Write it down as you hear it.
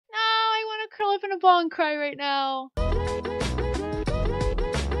curl up in a ball and cry right now.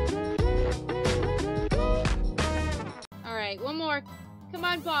 Alright, one more. Come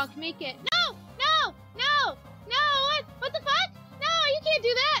on, Bonk, make it. No! No! No! No! What the fuck? No, you can't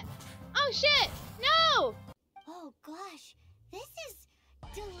do that! Oh shit! No! Oh gosh, this is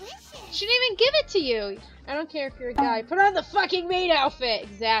delicious. She didn't even give it to you. I don't care if you're a guy. Put on the fucking maid outfit.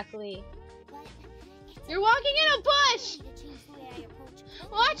 Exactly. You're walking in a bush!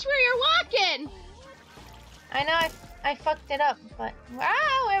 Watch where you're walking! I know I fucked it up, but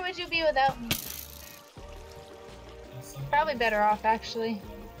wow, where would you be without me? Probably better off, actually.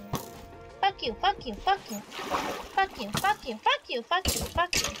 Fuck you, fuck you, fuck you. Fuck you, fuck you, fuck you, fuck you,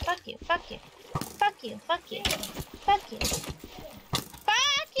 fuck you, fuck you, fuck you. Fuck you, fuck you, fuck you.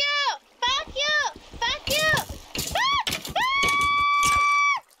 Fuck you! Fuck you! Fuck you!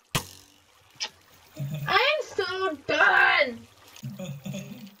 I'm so done!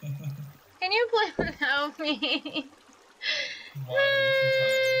 Can you play without me?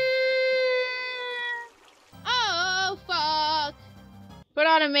 Oh, fuck! Put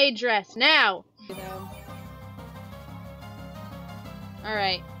on a maid dress, now!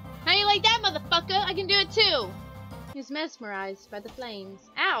 Alright. How you like that, motherfucker? I can do it too! He's mesmerized by the flames.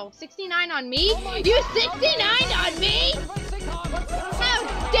 Ow, 69 on me? You 69 on me?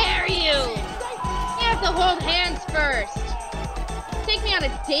 How dare you! You have to hold hands first. Take me on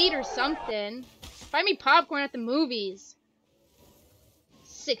a date or something. Buy me popcorn at the movies.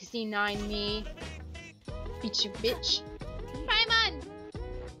 69 me. Beat you, bitch. Paimon!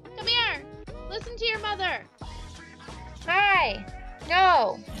 Come here! Listen to your mother! Hi!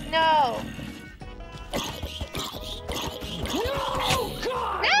 No! No! No!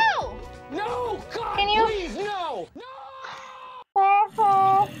 God! No! No! God! Can you? Please, no! No!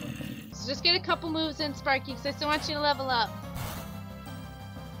 So just get a couple moves in, Sparky, because I still want you to level up.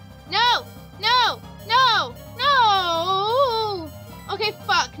 No! No! No! No! Okay,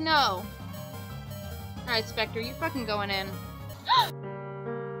 fuck, no. Alright, Spectre, you're fucking going in.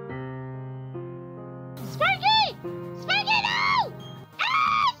 Sparky! Sparky, no!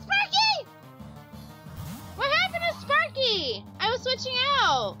 Ah! Sparky! What happened to Sparky? I was switching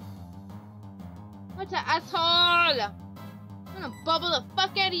out. What the asshole? I'm gonna bubble the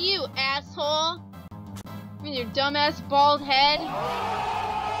fuck out of you, asshole. With your dumbass bald head. Ah!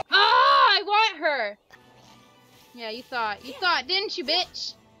 I want her! Yeah, you thought, didn't you,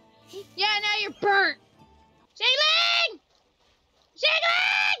 bitch? Yeah, now you're burnt! Shayling!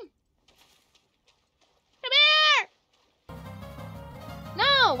 Shayling! Come here!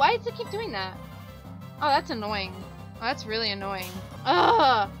 No, why does it keep doing that? Oh, that's annoying. Oh, that's really annoying.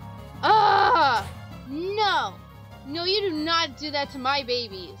 Ugh! Ugh! No! No, you do not do that to my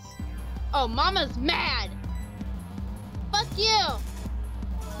babies. Oh, Mama's mad! Fuck you!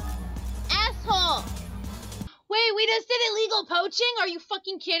 Asshole! Wait, we just did illegal poaching? Are you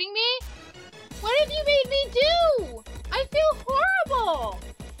fucking kidding me? What have you made me do? I feel horrible!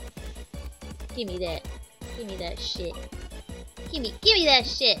 Give me that. Give me that shit. Give me that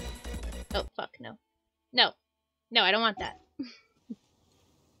shit! Oh, fuck, no. No. No, I don't want that.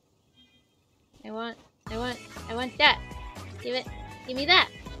 I want that. Give me that.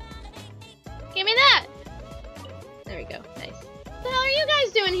 Give me that! There we go, nice. What the hell are you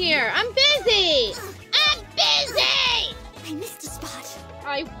guys doing here? I'm busy! I'm busy! I missed a spot.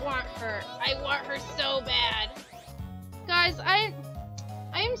 I want her. I want her so bad. Guys, I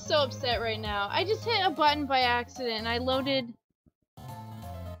am so upset right now. I just hit a button by accident and I loaded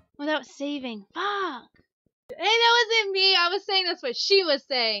without saving. Fuck! Hey, that wasn't me. I was saying that's what she was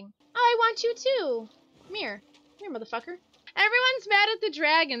saying. I want you too. Come here. Come here, motherfucker. Everyone's mad at the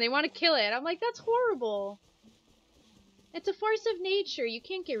dragon. They want to kill it. I'm like, that's horrible. It's a force of nature. You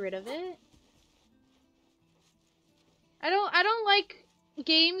can't get rid of it. I don't like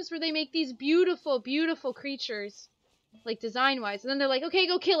games where they make these beautiful, beautiful creatures, like design-wise, and then they're like, okay,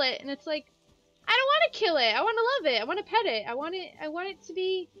 go kill it, and it's like, I don't want to kill it. I want to love it. I want to pet it. I want it to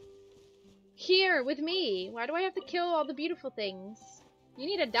be here with me. Why do I have to kill all the beautiful things? You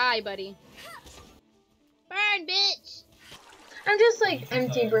need to die, buddy. Burn, bitch! I'm just like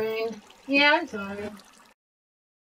empty-brained. Yeah, I'm sorry.